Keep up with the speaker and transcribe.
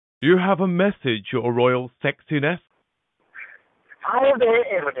You have a message, your royal sexiness. All day,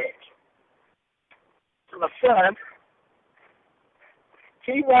 every day. So my son,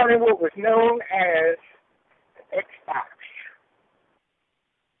 he wanted what was known as an Xbox.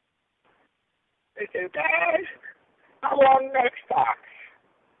 He said, Dad, I want an Xbox.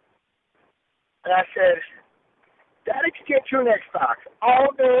 And I said, Daddy can get you an Xbox all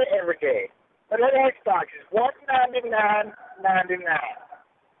day, every day. But that Xbox is $199.99.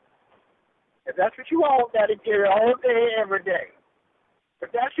 If that's what you want, Daddy, get it all day, every day.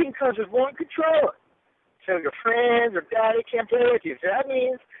 But that thing comes with one controller. So your friends or Daddy can't play with you. So that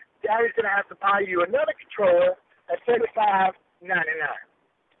means Daddy's going to have to buy you another controller at $35.99.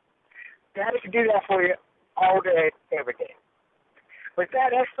 Daddy can do that for you all day, every day. But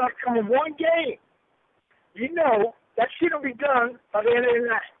that Xbox comes with one game. You know that shit will be done by the end of the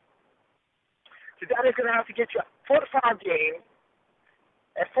night. So Daddy's going to have to get you 4 to 5 games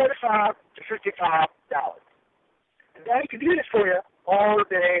at $45 to $55. And Daddy can do this for you all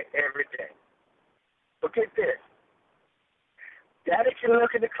day, every day. But get this. Daddy can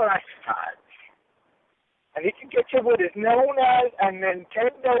look at the classifieds. And he can get you what is known as a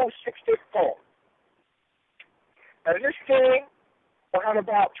Nintendo 64. Now this thing will have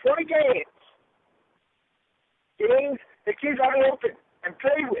about 20 games. Games that kids ought to open and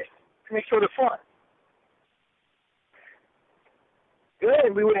play with to make sure they're fun.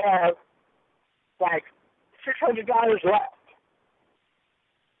 Then we would have like $600 left.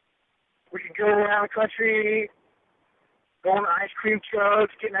 We could go around the country, go on ice cream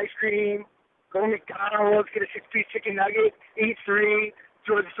trucks, get an ice cream, go to McDonald's, get a 6-piece chicken nugget, eat 3,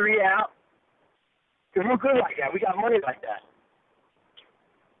 throw the 3 out. Because we're good like that. We got money like that.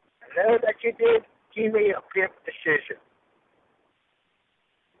 And then what that kid did, he made a pimp decision.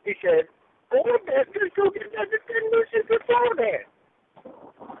 He said, oh, Dad, let's go get that Nintendo 64 then.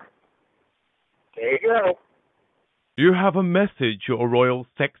 There you go. You have a message, your royal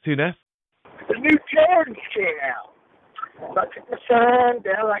sexiness. The new Jordans came out. So I took my son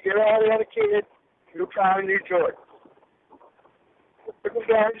down like all the other kids to go try the new Jordans. Took them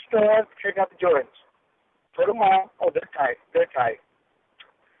down to the store, check out the Jordans. Put them on. Oh, they're tight. They're tight.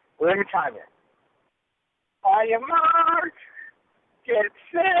 Well, let me time it. On your mark, get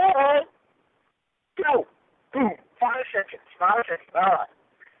set, go. Boom. 5 seconds. 5 seconds. All right.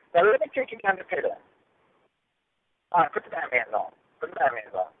 Now let me take you down to pedal. All right, put the Batman's on. Put the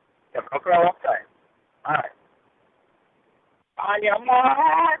Batman's on. Yeah, go for a long time. All right. On your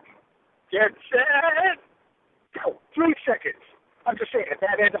mark, get set, go. 3 seconds. I'm just saying, the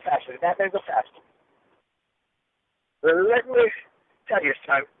Batman's are faster. The Batman's are faster. Well, let me tell you,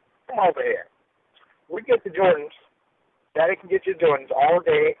 son. Come over here. We get the Jordans. Daddy can get you Jordans all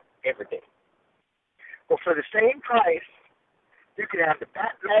day, every day. But for the same price, you can have the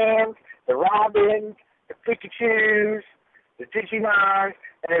Batman, the Robin, the Pikachus, the Digimons,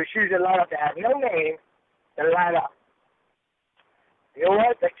 and those shoes that light up that have no name that light up. You know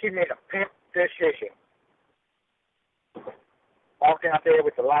what? That kid made a pimp decision. Walking out there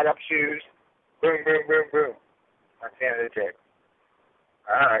with the light up shoes. Boom, boom, boom, boom. That's the end of the day.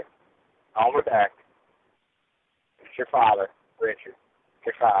 All right. On we're back. It's your father, Richard. It's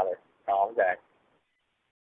your father. On we're back.